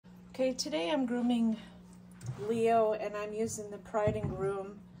Okay, today I'm grooming Leo and I'm using the Pride and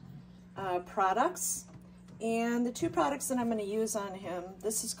Groom products. And the two products that I'm going to use on him,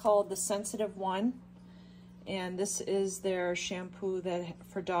 this is called the Sensitive one, and this is their shampoo that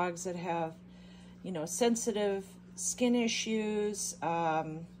for dogs that have, you know, sensitive skin issues,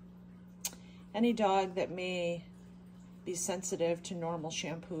 any dog that may be sensitive to normal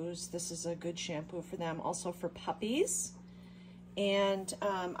shampoos. This is a good shampoo for them. Also for puppies. And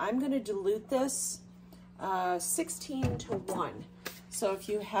I'm going to dilute this 16:1. So if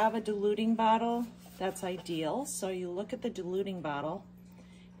you have a diluting bottle, that's ideal. So you look at the diluting bottle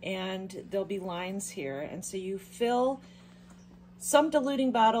and there'll be lines here. And so you fill, some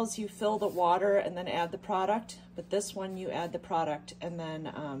diluting bottles you fill the water and then add the product, but this one you add the product and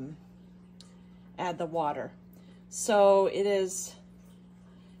then add the water. So it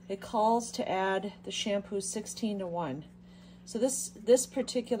calls to add the shampoo 16:1. So this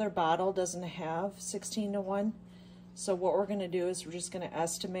particular bottle doesn't have 16:1. So what we're going to do is we're just going to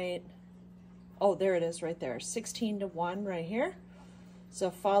estimate, oh, there it is right there, 16:1 right here.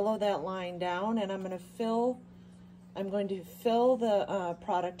 So follow that line down, and I'm going to fill the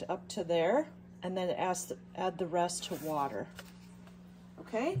product up to there, and then add the rest to water.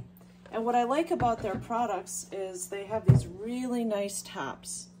 Okay? And what I like about their products is they have these really nice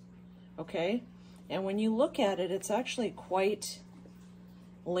tops. Okay? And when you look at it, it's actually quite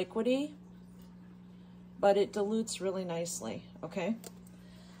liquidy, but it dilutes really nicely, okay?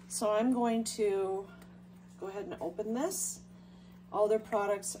 So I'm going to go ahead and open this. All their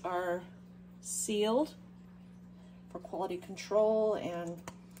products are sealed for quality control and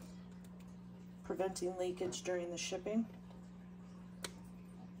preventing leakage during the shipping.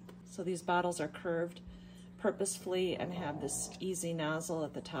 So these bottles are curved purposefully and have this easy nozzle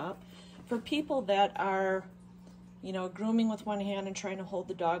at the top. For people that are, you know, grooming with one hand and trying to hold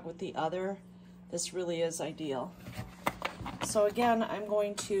the dog with the other, this really is ideal. So again, I'm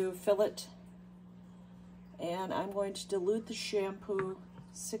going to fill it and I'm going to dilute the shampoo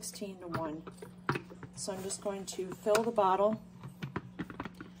 16:1. So I'm just going to fill the bottle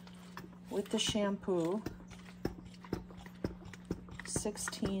with the shampoo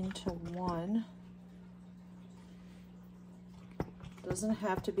 16:1. Doesn't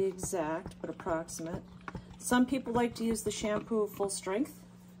have to be exact, but approximate. Some people like to use the shampoo full strength,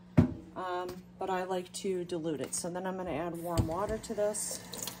 but I like to dilute it. So then I'm going to add warm water to this.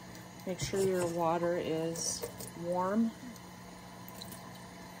 Make sure your water is warm.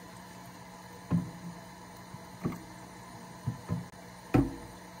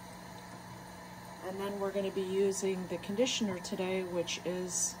 And then we're going to be using the conditioner today, which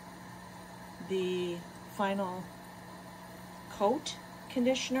is the final coat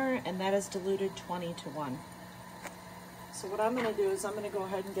conditioner, and that is diluted 20:1. So what I'm going to do is I'm going to go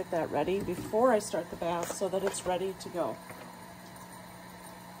ahead and get that ready before I start the bath so that it's ready to go.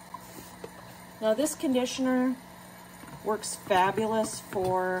 Now this conditioner works fabulous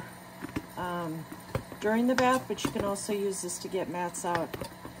for during the bath, but you can also use this to get mats out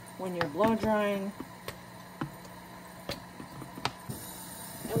when you're blow drying.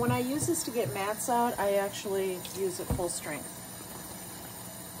 And when I use this to get mats out, I actually use it full strength.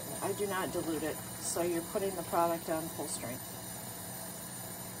 I do not dilute it, so you're putting the product on full strength.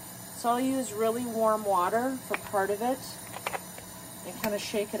 So I'll use really warm water for part of it and kind of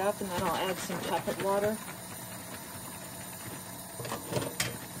shake it up, and then I'll add some tepid water.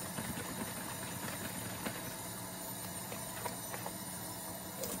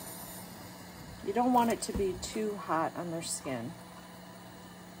 You don't want it to be too hot on their skin.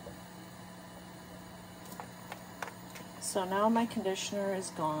 So now my conditioner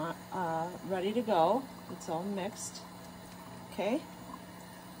is gone, ready to go. It's all mixed. Okay.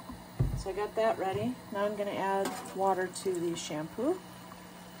 So I got that ready. Now I'm going to add water to the shampoo.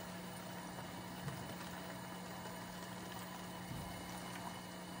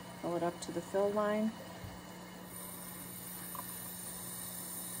 Fill it up to the fill line.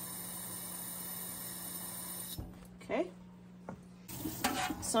 Okay.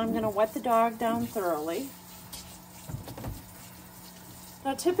 So I'm going to wet the dog down thoroughly.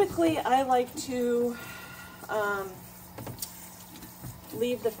 Now typically I like to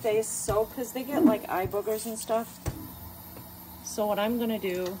leave the face soaked because they get like eye boogers and stuff. So what I'm going to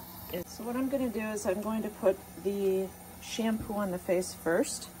do is I'm going to put the shampoo on the face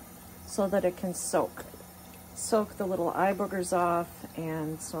first so that it can soak the little eye boogers off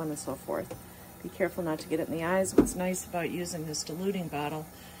and so on and so forth. Be careful not to get it in the eyes. What's nice about using this diluting bottle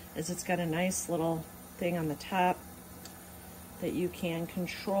is it's got a nice little thing on the top that you can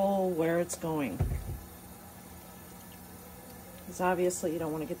control where it's going. because obviously you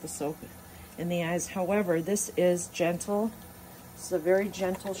don't want to get the soap in the eyes. However, this is gentle. This is a very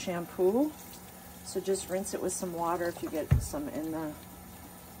gentle shampoo, so just rinse it with some water if you get some in the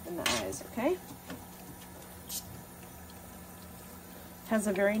eyes, okay? Has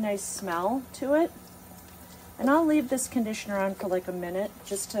a very nice smell to it. And I'll leave this conditioner on for like a minute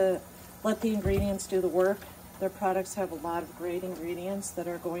just to let the ingredients do the work. Their products have a lot of great ingredients that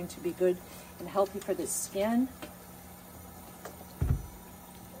are going to be good and healthy for the skin.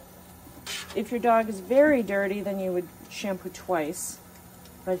 If your dog is very dirty, then you would shampoo twice.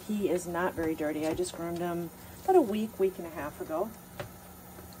 But he is not very dirty. I just groomed him about a week and a half ago.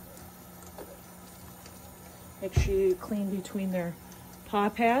 Make sure you clean between their paw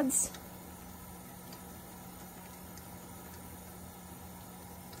pads.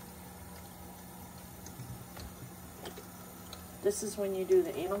 This is when you do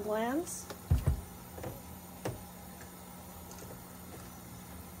the anal glands.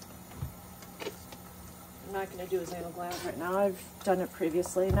 I'm not going to do his anal glands right now. I've done it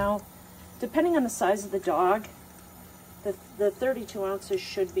previously. Now, depending on the size of the dog, the 32 ounces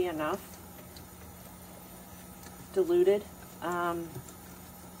should be enough. Diluted.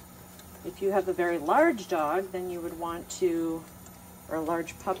 If you have a very large dog, then you would want to, or a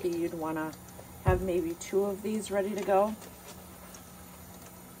large puppy, you'd want to have maybe 2 of these ready to go.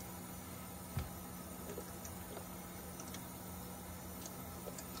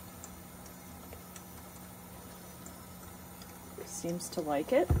 Seems to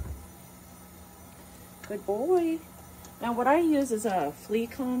like it. Good boy. Now what I use is a flea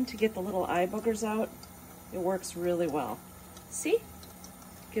comb to get the little eye boogers out. It works really well. See?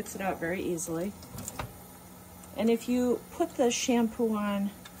 Gets it out very easily. And if you put the shampoo on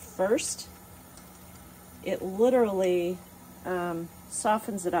first, it literally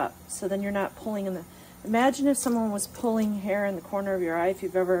softens it up. So then you're not pulling in the... Imagine if someone was pulling hair in the corner of your eye. If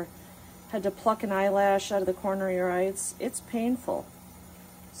you've ever had to pluck an eyelash out of the corner of your eye, it's painful.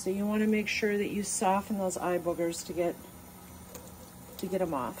 So you want to make sure that you soften those eye boogers to get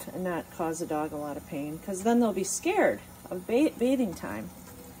them off and not cause a dog a lot of pain, because then they'll be scared of bathing time.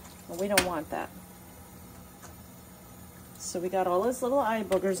 Well, we don't want that. So we got all his little eye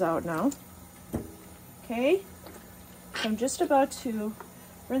boogers out now. Okay, so I'm just about to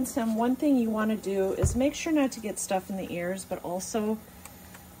rinse him. One thing you want to do is make sure not to get stuff in the ears, but also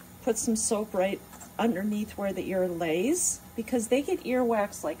put some soap right underneath where the ear lays, because they get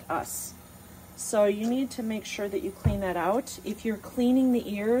earwax like us. So you need to make sure that you clean that out. If you're cleaning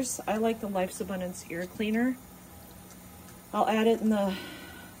the ears, I like the Life's Abundance ear cleaner. I'll add it in the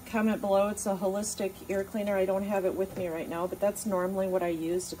comment below. It's a holistic ear cleaner. I don't have it with me right now, but that's normally what I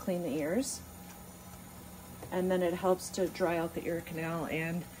use to clean the ears. And then it helps to dry out the ear canal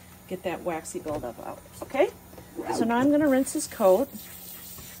and get that waxy buildup out. Okay? So now I'm going to rinse his coat.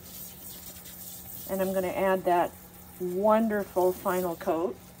 And I'm going to add that wonderful final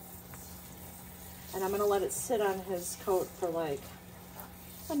coat. And I'm going to let it sit on his coat for like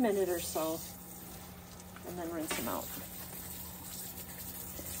a minute or so. And then rinse him out.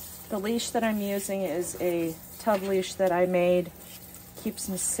 The leash that I'm using is a tub leash that I made. Keeps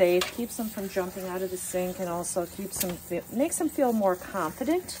him safe, keeps him from jumping out of the sink, and also makes him feel more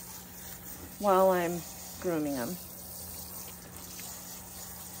confident while I'm grooming him.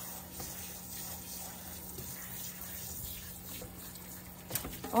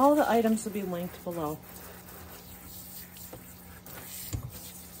 All the items will be linked below.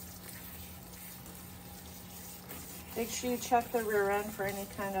 Make sure you check the rear end for any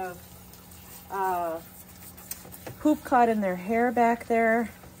kind of poop caught in their hair back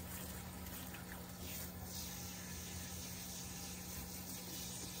there.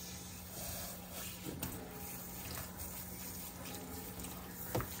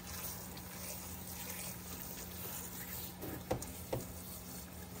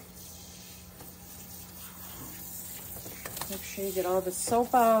 Make sure you get all the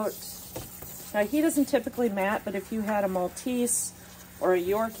soap out. Now, he doesn't typically mat, but if you had a Maltese or a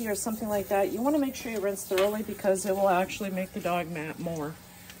Yorkie or something like that, you want to make sure you rinse thoroughly, because it will actually make the dog mat more.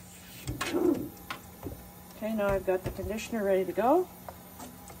 Okay, now I've got the conditioner ready to go.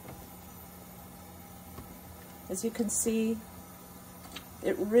 As you can see,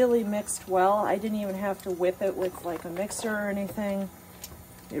 it really mixed well. I didn't even have to whip it with like a mixer or anything.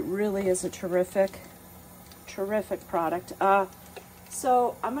 It really is a terrific product.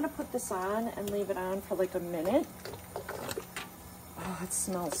 So I'm going to put this on and leave it on for like a minute. Oh, it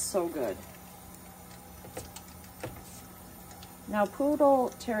smells so good. Now, poodle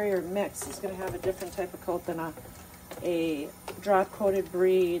terrier mix is going to have a different type of coat than a drop coated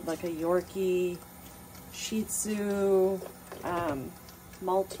breed like a Yorkie, Shih Tzu,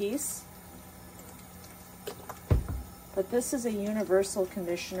 Maltese. But this is a universal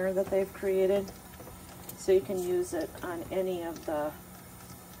conditioner that they've created, so you can use it on any of the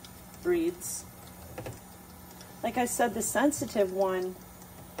breeds. Like I said, the sensitive one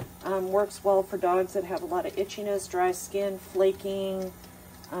works well for dogs that have a lot of itchiness, dry skin, flaking,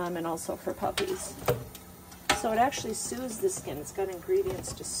 and also for puppies. So it actually soothes the skin. It's got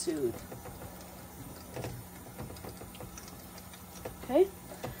ingredients to soothe. Okay,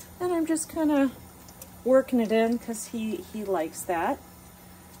 and I'm just kind of working it in because he likes that.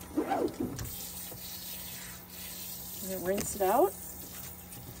 And then rinse it out.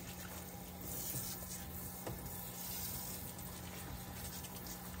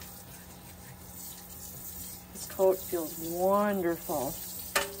 His coat feels wonderful.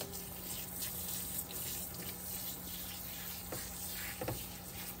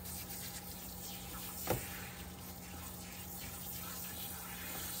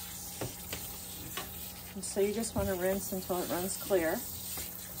 And so you just want to rinse until it runs clear.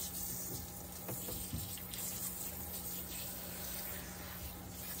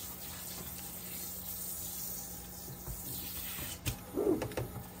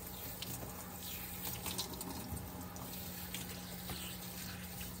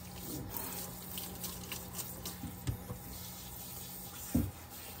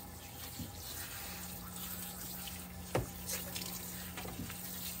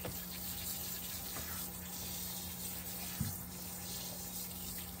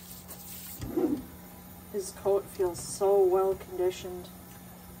 His coat feels so well conditioned.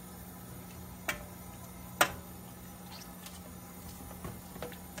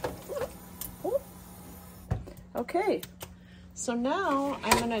 Okay, so now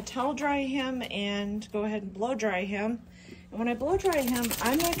I'm going to towel dry him and go ahead and blow dry him. And when I blow dry him,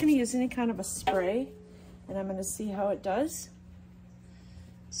 I'm not going to use any kind of a spray, and I'm going to see how it does.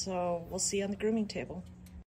 So we'll see you on the grooming table.